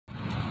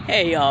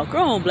Hey y'all,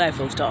 Grown Black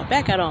Folks Talk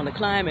back out on the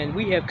climb, and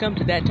we have come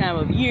to that time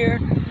of year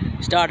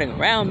starting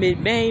around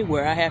mid-May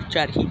where I have to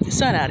try to keep the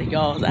sun out of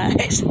y'all's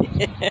eyes.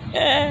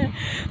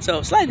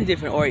 So slightly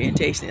different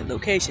orientation and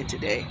location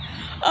today.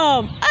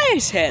 I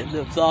just had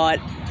the thought,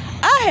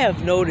 I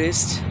have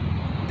noticed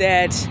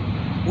that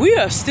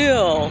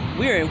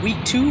we're in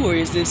week 2, or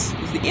is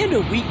the end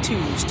of week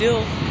 2,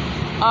 still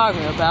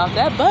arguing about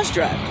that bus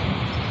driver.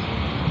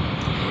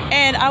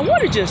 And I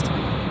want to just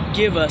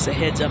give us a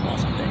heads up on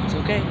some things,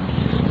 okay?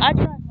 I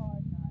try hard not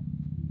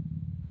to.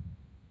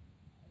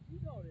 If you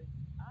notice,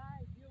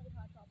 I deal with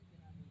hot topics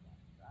and I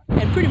move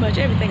on. And pretty much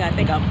everything I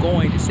think I'm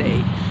going to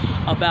say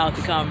about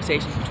the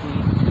conversations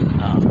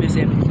between Miss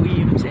Emily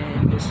Williams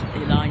and Miss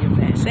Elanya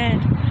Van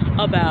Sant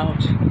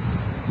about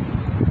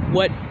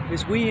what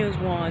Miss Williams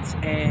wants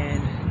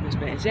and Miss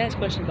Van Sant's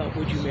question about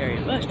would you marry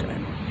a bus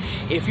driver.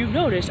 If you've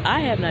noticed,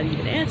 I have not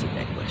even answered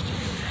that question.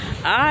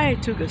 I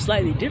took a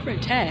slightly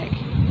different tack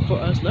for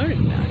us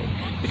learning about it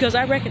because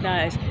I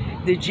recognize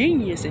the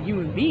genius in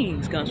human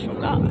beings comes from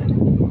God.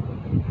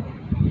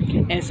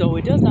 And so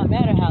it does not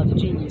matter how the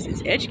genius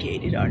is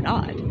educated or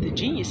not. The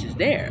genius is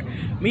there,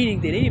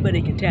 meaning that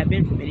anybody can tap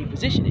in from any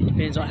position. It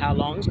depends on how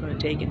long it's going to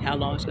take and how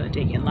long it's going to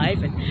take in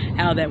life, and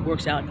how that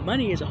works out in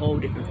money is a whole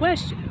different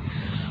question.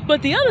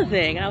 But the other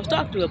thing, I was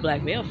talking to a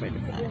black male friend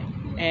of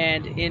mine,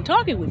 and in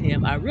talking with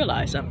him, I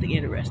realized something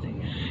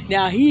interesting.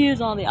 Now, he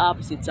is on the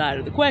opposite side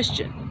of the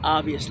question,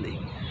 obviously.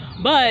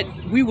 But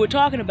we were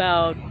talking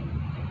about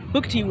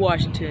Booker T.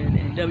 Washington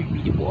and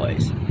W.B. Du Bois,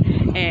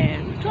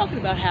 and we were talking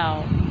about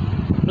how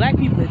black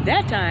people at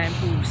that time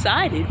who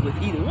sided with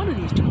either one of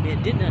these two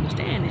men didn't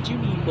understand that you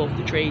need both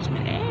the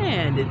tradesmen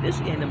and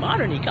in the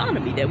modern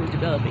economy that was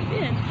developing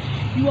then,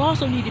 you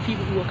also needed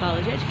people who were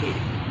college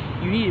educated.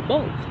 You needed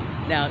both.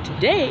 Now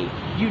today,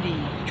 you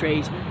need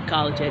tradesmen,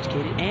 college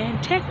educated,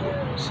 and tech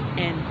workers,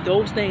 and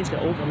those things can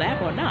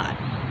overlap or not.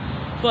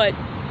 But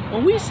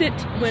when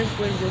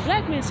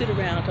black men sit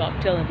around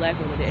telling black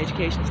women that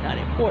education is not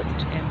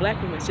important, and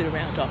black women sit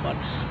around talking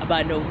about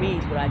by no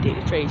means would I date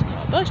a tradesman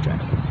or a bus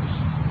driver,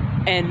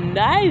 and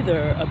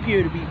neither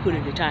appear to be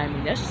putting the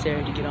time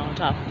necessary to get on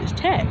top of this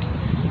tech,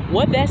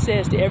 what that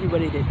says to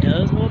everybody that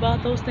does know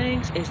about those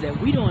things is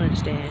that we don't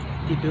understand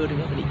the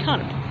building of an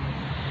economy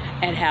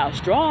and how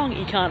strong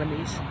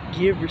economies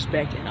give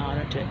respect and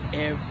honor to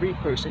every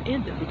person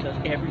in them, because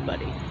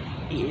everybody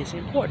is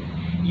important.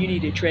 You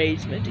need a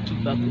tradesman to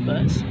keep up the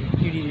bus.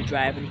 You need a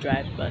driver to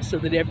drive the bus so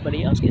that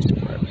everybody else gets to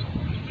work.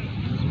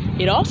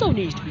 It also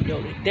needs to be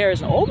noted there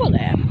is an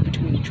overlap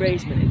between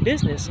tradesmen and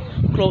business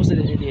closer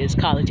than it is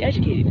college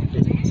educated in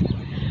business.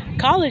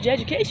 College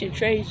education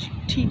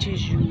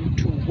teaches you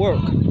to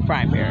work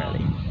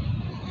primarily.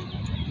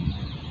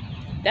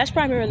 That's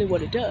primarily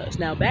what it does.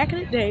 Now, back in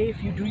the day,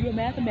 if you do your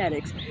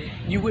mathematics,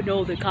 you would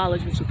know that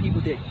college was for people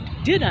that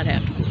did not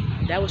have to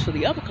work. That was for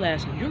the upper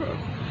class in Europe.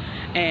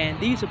 And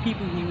these are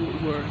people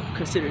who were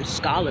considered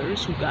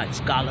scholars, who got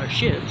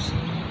scholarships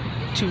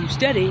to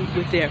study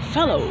with their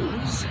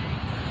fellows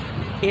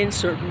in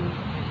certain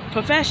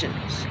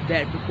professions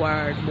that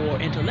required more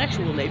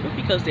intellectual labor,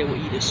 because they were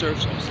either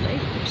serfs or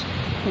slaves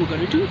who were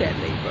going to do that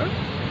labor.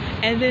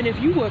 And then if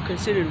you were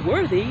considered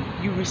worthy,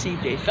 you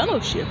received a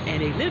fellowship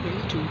and a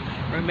living to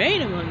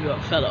remain among your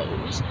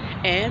fellows,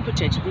 and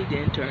potentially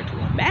then turn to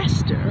a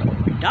master or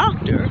a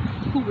doctor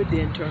who would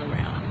then turn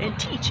around and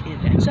teach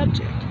in that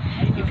subject.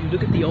 If you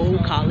look at the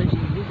old college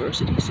and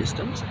university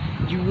systems,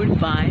 you would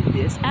find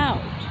this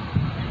out.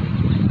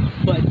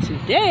 But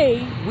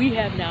today, we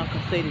have now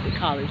conflated a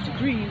college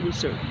degree with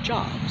certain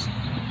jobs.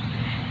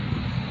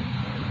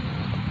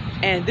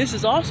 And this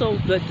is also,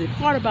 but the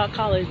part about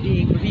college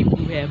being for people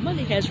who have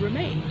money has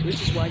remained,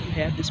 which is why you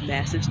have this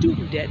massive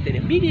student debt that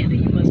immediately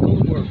you must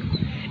go to work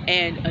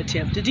and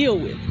attempt to deal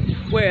with.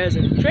 Whereas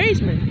a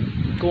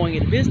tradesman going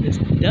into business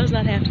does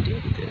not have to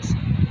deal with this.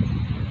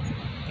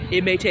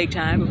 It may take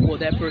time before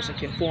that person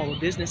can form a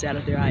business out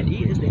of their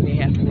ideas. They may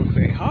have to work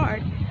very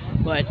hard,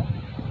 but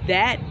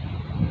that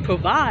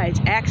provides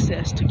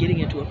access to getting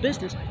into a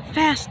business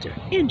faster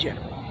in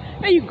general.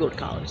 Now, you can go to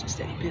college and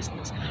study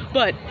business,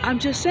 but I'm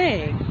just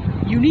saying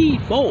you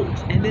need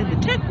both. And then the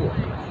tech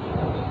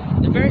worker,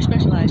 the very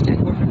specialized tech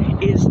worker,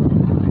 is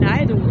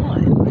neither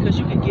one, because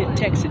you can get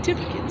tech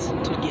certificates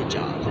to get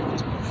jobs at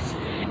this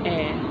point.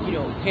 And,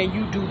 can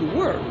you do the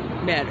work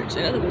matters.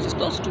 In other words, it's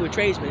closer to a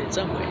tradesman in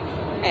some way.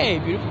 Hey,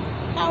 beautiful,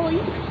 how are you?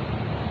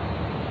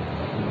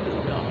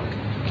 Little dog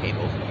came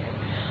over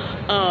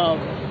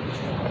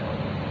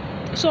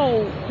here.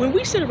 So when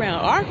we sit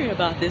around arguing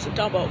about this and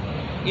talk about,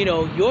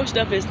 your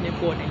stuff isn't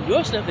important and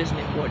your stuff isn't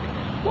important,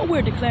 what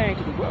we're declaring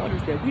to the world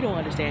is that we don't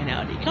understand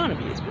how the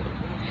economy is built.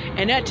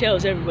 And that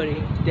tells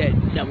everybody that,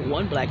 number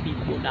one, black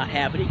people will not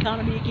have an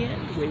economy again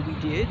the way we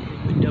did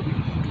when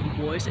W.B. Du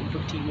Bois and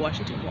Booker T.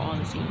 Washington were on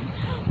the scene.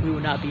 We will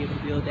not be able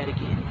to build that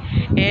again.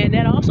 And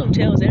that also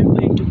tells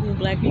everybody to whom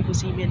black people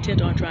seem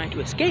intent on trying to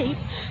escape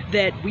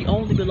that we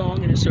only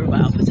belong in a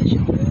servile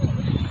position,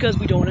 because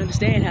we don't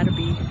understand how to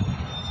be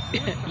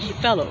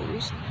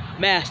fellows,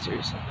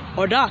 masters,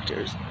 or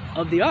doctors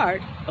of the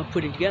art of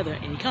putting together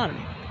an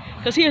economy.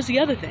 Because here's the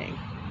other thing.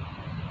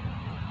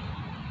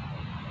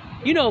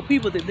 You know,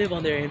 people that live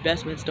on their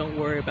investments don't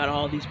worry about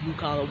all these blue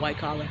collar, white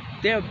collar.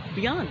 They're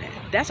beyond that.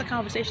 That's a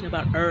conversation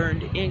about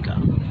earned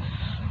income.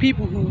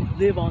 People who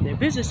live on their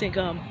business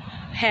income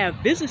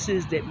have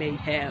businesses that may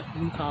have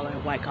blue collar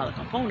and white collar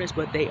components,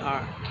 but they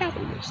are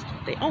capitalists.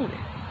 They own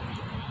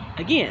it.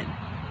 Again,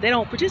 they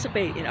don't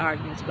participate in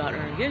arguments about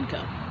earned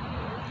income.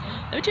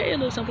 Let me tell you a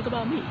little something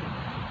about me.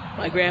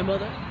 My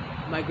grandmother,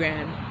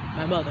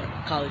 my mother,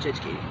 college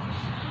educated.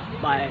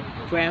 My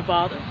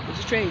grandfather was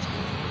a tradesman.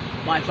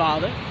 My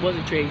father was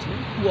a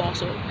tradesman who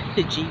also,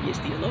 a genius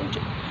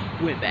theologian,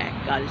 went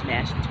back, got his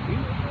master's degree,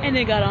 and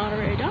then got an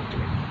honorary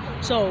doctorate.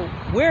 So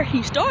where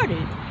he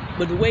started,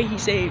 but the way he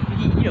saved,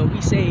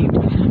 he saved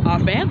our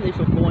family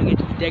from going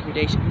into the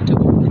degradation that took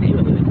over the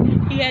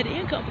neighborhood. He had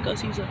income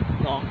because he's a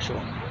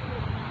longshoreman.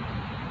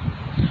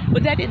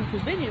 But that didn't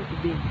prevent him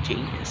from being a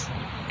genius,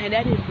 and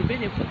that didn't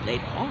prevent him from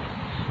later on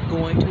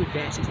going to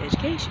advance his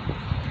education.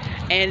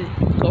 And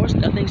of course,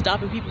 nothing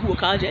stopping people who are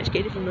college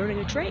educated from learning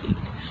a trade.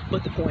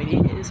 But the point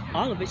is,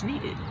 all of it's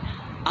needed.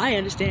 I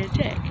understand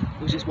tech,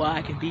 which is why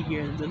I can be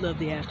here in the middle of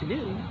the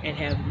afternoon and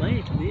have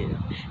money to live.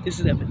 This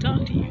is up and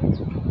talk to you,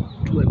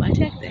 doing my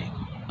tech thing.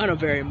 In a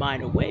very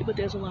minor way, but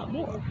there's a lot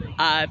more.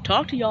 I've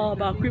talked to y'all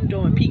about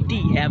crypto and Pete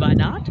D, have I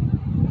not?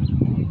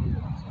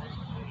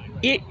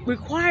 It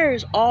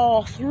requires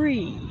all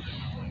three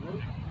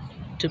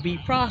to be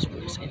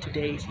prosperous in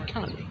today's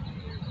economy.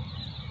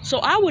 So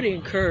I would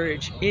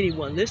encourage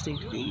anyone listening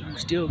to me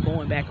who's still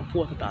going back and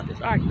forth about this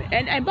argument.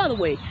 And by the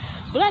way,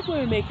 Black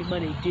Women Making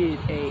Money did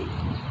a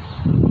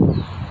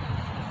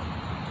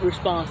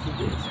response to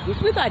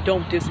this, which I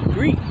don't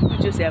disagree. We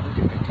just have a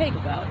different take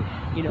about it.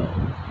 You know,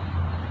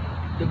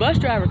 the bus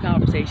driver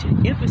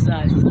conversation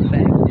emphasizes the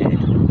fact that,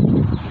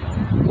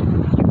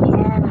 you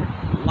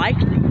are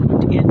likely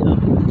to end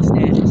up with the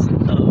status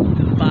of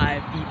the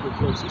 5 people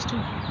closest to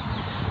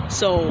you.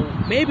 So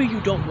maybe you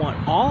don't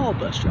want all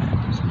bus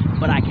drivers,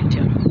 but I can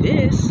tell you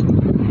this,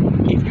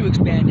 if you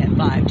expand that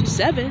 5 to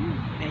 7,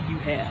 and you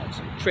have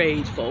some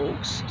trades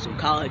folks, some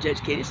college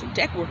educated, some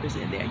tech workers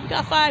in there, you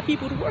got 5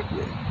 people to work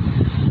with.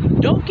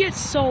 Don't get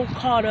so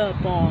caught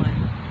up on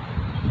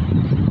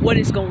what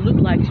it's going to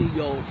look like to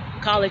your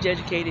college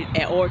educated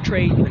or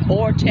tradesmen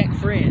or tech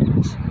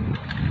friends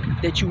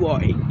that you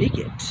are a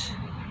bigot.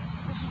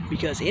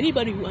 Because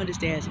anybody who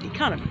understands an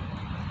economy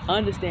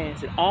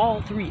understands that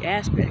all 3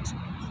 aspects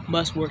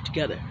must work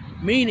together,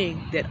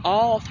 meaning that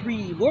all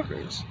 3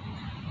 workers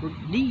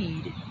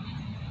need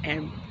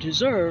and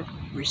deserve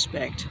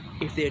respect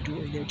if they're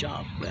doing their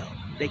job well.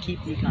 They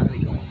keep the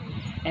economy going.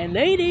 And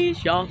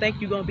ladies, y'all think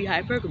you're going to be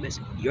hypergamous.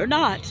 You're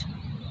not.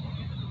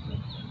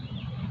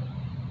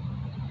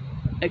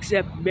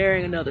 Except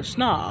marrying another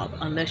snob,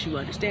 unless you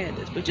understand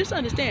this. But just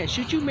understand,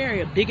 should you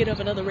marry a bigot of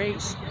another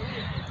race,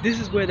 this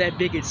is where that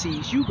bigot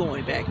sees you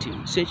going back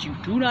to, since you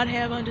do not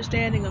have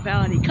understanding of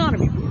how an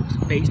economy works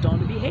based on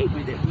the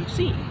behavior that we've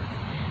seen.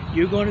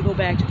 You're going to go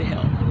back to the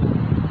hell.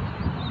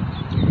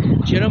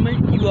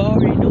 Gentlemen, you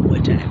already know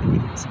what time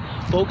it is.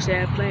 Folks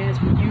have plans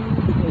for you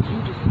because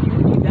you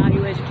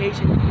value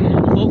education.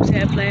 Folks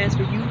have plans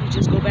for you to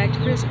just go back to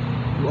prison.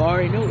 You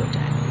already know what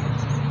time it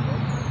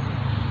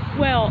is.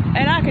 Well,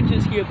 and I can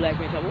just hear black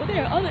men talk, well,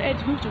 there are other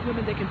groups of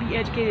women that can be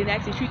educated and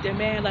actually treat their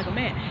man like a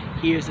man.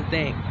 Here's the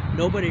thing.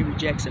 Nobody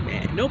rejects a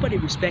man. Nobody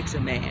respects a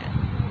man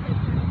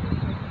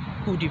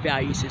who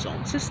devalues his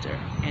own sister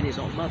and his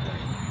own mother.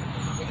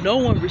 No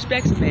one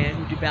respects a man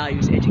who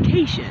devalues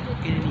education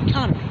in an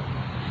economy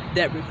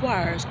that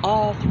requires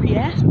all 3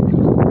 aspects.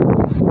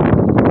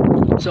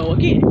 So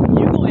again,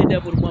 you're going to end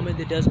up with a woman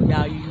that doesn't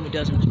value you and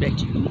doesn't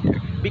respect you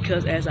either.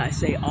 Because as I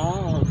say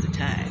all the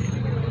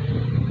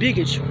time,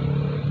 bigotry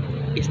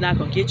is not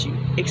going to get you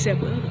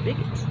except with other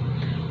bigots.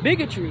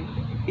 Bigotry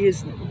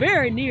is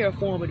very near a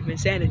form of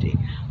insanity.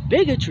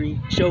 Bigotry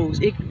shows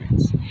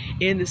ignorance.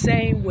 In the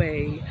same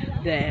way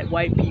that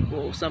white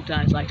people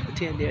sometimes like to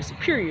pretend they're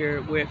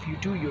superior, where if you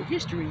do your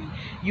history,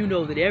 you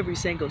know that every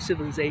single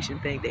civilization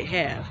thing they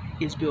have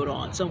is built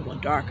on someone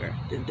darker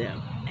than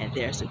them and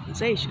their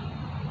civilization.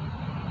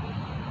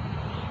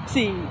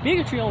 See,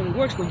 bigotry only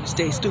works when you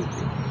stay stupid.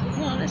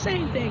 Well, the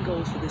same thing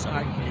goes for this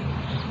argument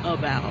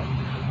about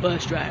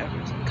bus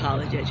drivers and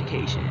college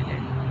education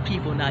and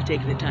people not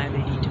taking the time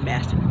they need to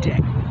master the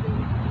tech.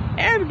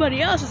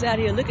 Everybody else is out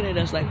here looking at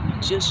us like we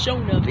just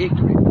shown up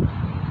ignorant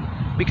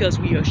because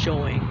we are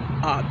showing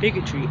our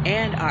bigotry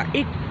and our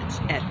ignorance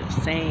at the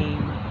same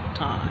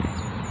time.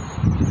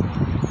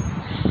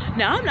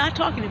 Now, I'm not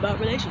talking about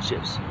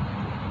relationships.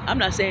 I'm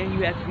not saying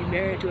you have to be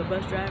married to a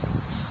bus driver.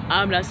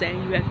 I'm not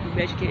saying you have to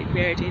be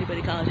married to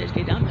anybody college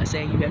educated. I'm not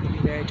saying you have to be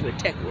married to a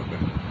tech worker.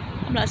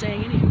 I'm not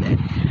saying any of that.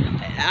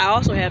 I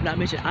also have not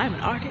mentioned I'm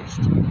an artist.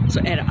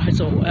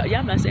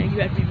 I'm not saying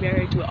you have to be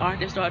married to an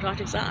artist or an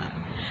artist.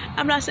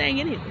 I'm not saying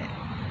any of that.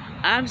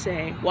 I'm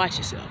saying watch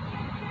yourself.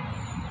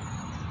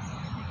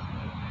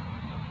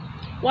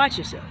 Watch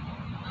yourself.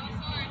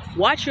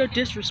 Watch your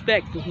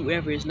disrespect for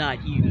whoever is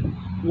not you.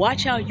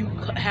 Watch how you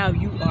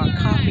are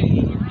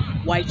copying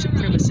white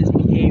supremacist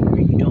behavior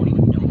and you don't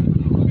even know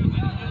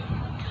it.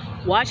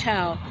 Watch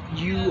how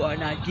you are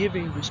not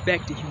giving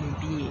respect to human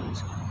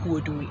beings who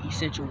are doing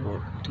essential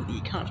work to the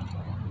economy.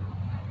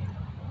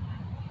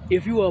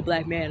 If you are a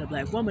black man or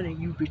black woman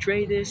and you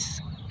betray this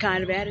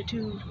kind of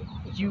attitude,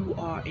 you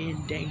are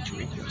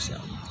endangering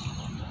yourself.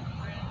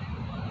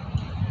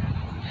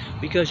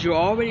 Because you're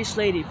already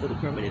slated for the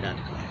permanent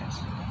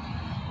underclass.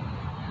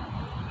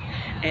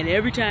 And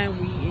every time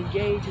we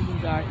engage in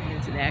these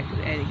arguments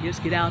and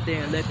just get out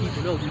there and let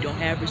people know we don't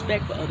have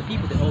respect for other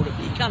people that hold up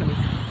the economy,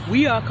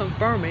 we are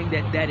confirming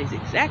that that is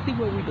exactly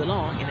where we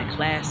belong in a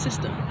class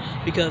system.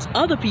 Because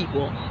other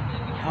people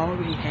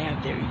already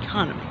have their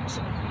economies.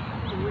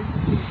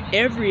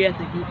 Every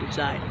ethnic group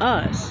beside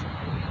us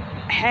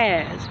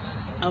has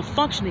a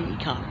functioning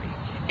economy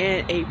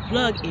and a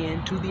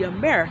plug-in to the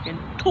American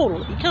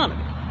total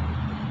economy.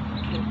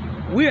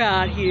 We're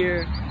out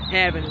here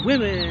having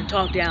women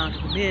talk down to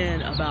the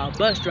men about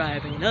bus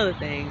driving and other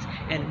things,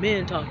 and the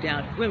men talk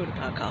down to women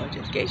about college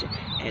education,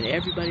 and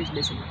everybody's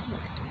missing the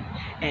point.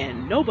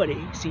 And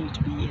nobody seems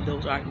to be in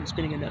those arguments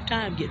spending enough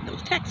time getting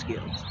those tech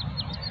skills.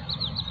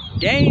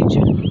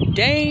 Danger,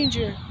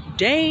 danger,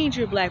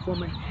 danger, black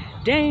woman.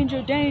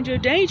 Danger, danger,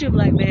 danger,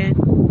 black man.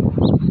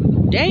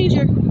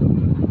 Danger.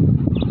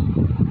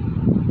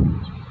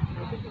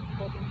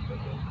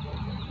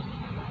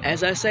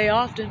 As I say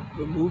often,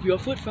 remove your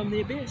foot from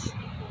the abyss.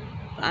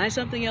 Find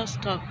something else to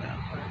talk about.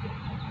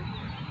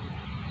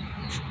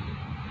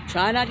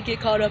 Try not to get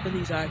caught up in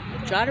these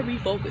arguments. Try to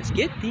refocus.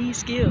 Get these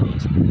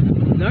skills.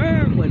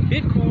 Learn what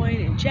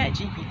Bitcoin and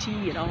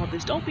ChatGPT and all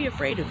this. Don't be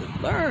afraid of them.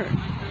 Learn.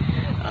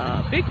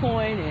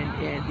 Bitcoin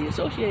and the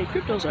associated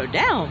cryptos are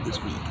down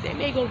this week. They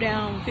may go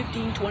down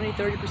 15, 20,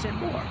 30%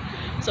 more.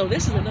 So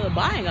this is another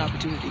buying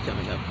opportunity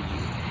coming up for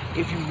you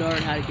if you learn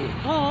how to get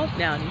involved.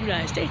 Now, in the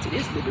United States, it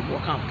is a little bit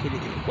more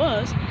complicated than it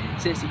was,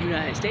 since the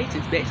United States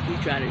is basically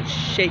trying to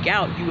shake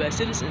out U.S.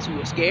 citizens who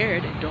are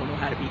scared and don't know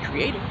how to be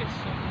creative.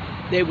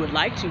 They would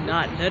like to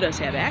not let us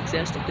have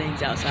access to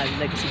things outside the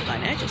legacy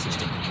financial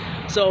system.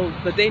 So,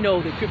 but they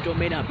know that crypto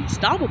may not be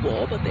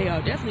stoppable, but they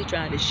are definitely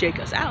trying to shake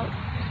us out.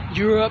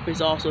 Europe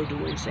is also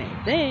doing the same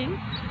thing,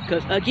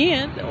 because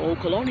again, the old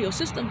colonial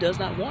system does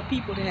not want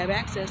people to have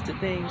access to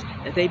things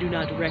that they do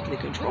not directly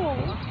control.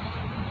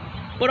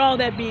 But all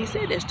that being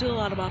said, there's still a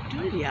lot of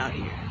opportunity out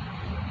here.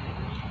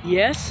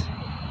 Yes,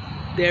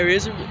 there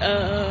is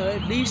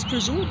at least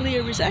presumably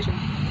a recession,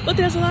 but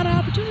there's a lot of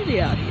opportunity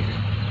out here.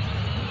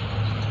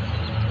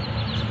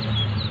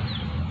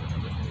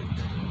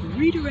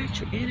 Redirect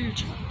your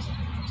energy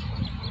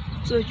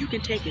so that you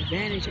can take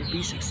advantage and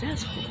be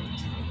successful.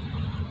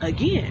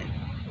 Again,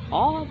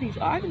 all these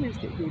arguments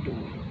that we're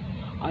doing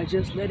are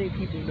just letting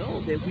people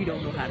know that we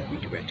don't know how to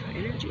redirect our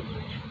energy.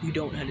 We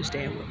don't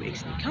understand what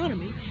makes an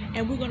economy,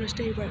 and we're going to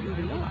stay right where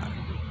we are.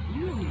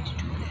 You don't need to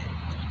do that.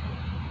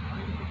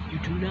 You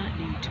do not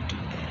need to do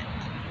that.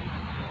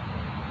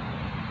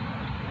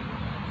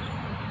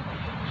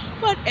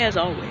 But as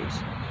always,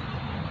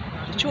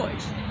 the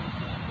choice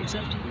is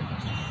up to you.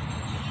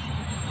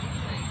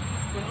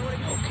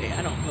 Okay,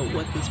 I don't know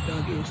what this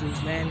bug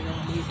is landing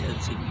on me. It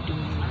doesn't seem to be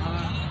doing any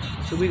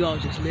harm. So we're going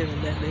to just live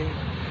and let live.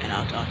 And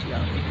I'll talk to y'all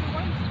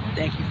later.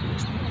 Thank you for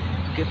listening.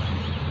 Goodbye.